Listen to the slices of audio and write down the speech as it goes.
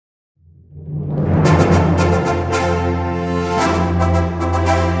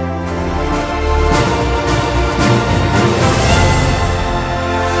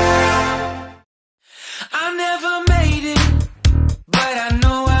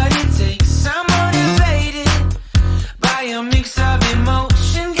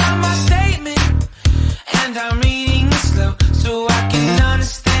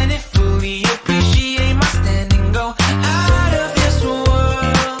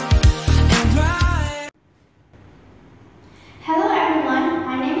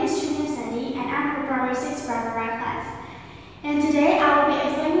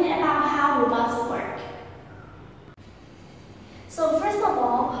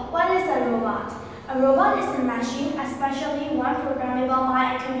A robot is a machine, especially one programmable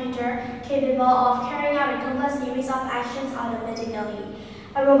by a computer, capable of carrying out a complex series of actions automatically.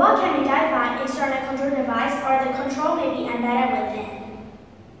 A robot can be guided by an external control device, or the control may be embedded within.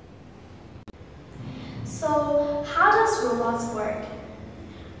 So, how does robots work?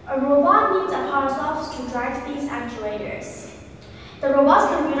 A robot needs a power source to drive these actuators. The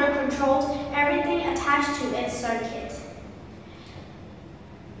robot's computer controls everything attached to its circuit.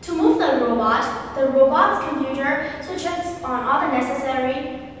 To move the robot's computer switches on all the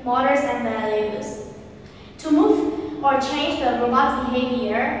necessary motors and values. To move or change the robot's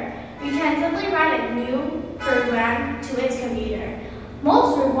behavior, we can simply write a new program to its computer.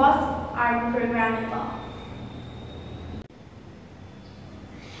 Most robots are programmable.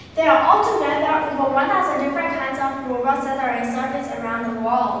 There are altogether over 1,000 different kinds of robots that are in service around the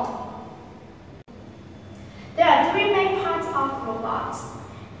world. There are three main parts of robots: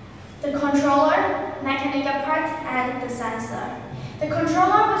 the controller, mechanical parts, and the sensor. The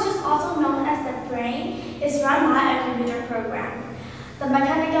controller, which is also known as the brain, is run by a computer program. The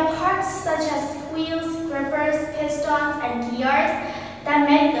mechanical parts, such as wheels, grippers, pistons, and gears, that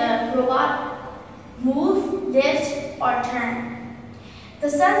make the robot move, lift, or turn. The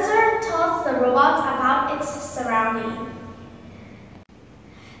sensor tells the robot about its surroundings.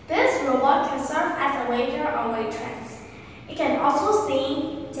 This robot can serve as a waiter or waitress. It can also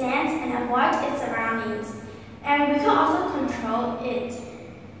sing, dance, and avoid its surroundings. And we can also control it.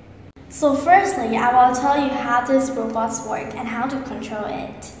 So firstly, I will tell you how these robots work and how to control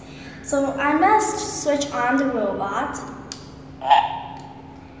it. So I must switch on the robot.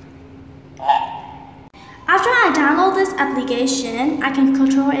 After I download this application, I can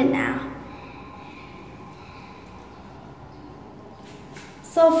control it now.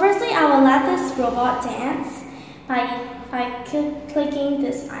 So firstly, I will let this robot dance by clicking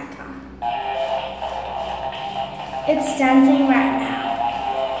this icon. It's dancing right now.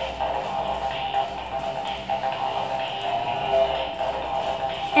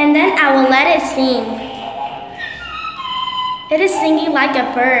 And then I will let it sing. It is singing like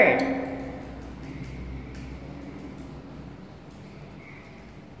a bird.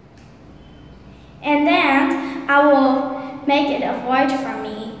 And then I will make it avoid from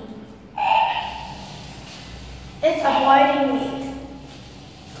me. It's avoiding me.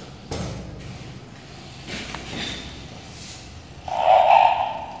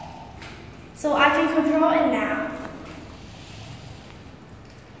 So I can control it now.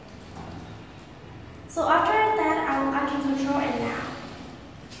 So after that, I can control it now.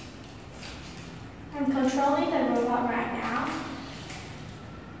 I'm controlling the robot right now.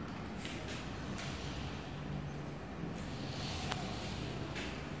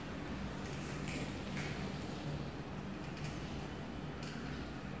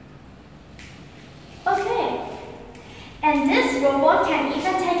 Okay, and this robot can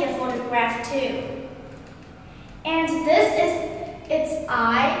even take a photograph too. And this is its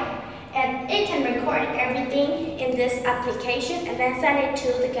eye, and it can record everything in this application and then send it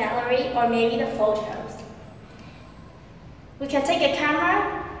to the gallery or maybe the photos. We can take a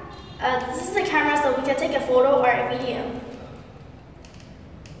camera. This is the camera, so we can take a photo or a video.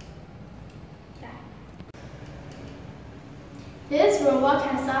 This robot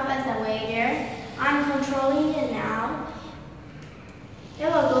can serve as a waiter. I'm controlling it now. It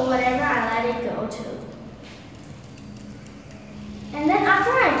will go wherever I let it go to. And then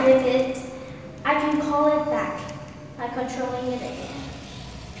after I did it, I can call it back by controlling it again.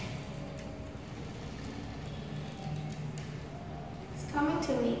 It's coming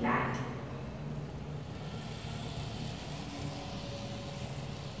to me back.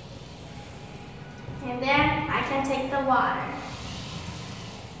 And then I can take the water.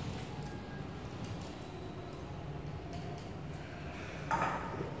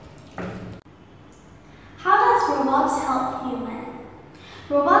 Robots help humans.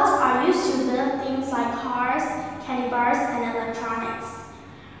 Robots are used to build things like cars, candy bars, and electronics.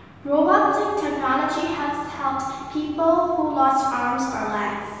 Robotic technology has helped people who lost arms or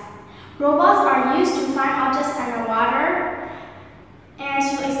legs. Robots are used to find objects underwater and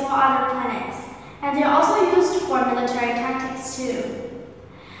to explore other planets. And they are also used for military tactics too.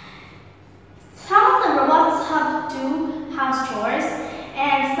 Some of the robots help do house chores,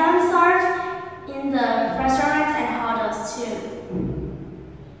 and some serve in the restaurants and hotels too.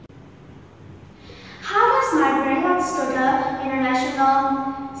 How does my BRAINWORKS-TOTAL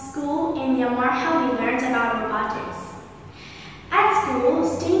International School in Myanmar help me learn about robotics? At school,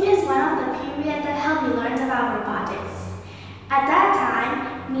 STEAM is one of the periods that helped me learn about robotics. At that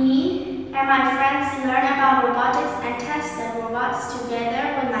time, me and my friends learned about robotics and test the robots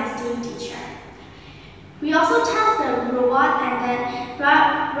together with my STEAM teacher. We also tested the robot and then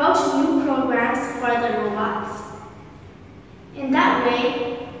wrote new programs for the robots. In that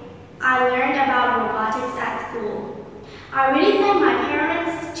way, I learned about robotics at school. I really thank my parents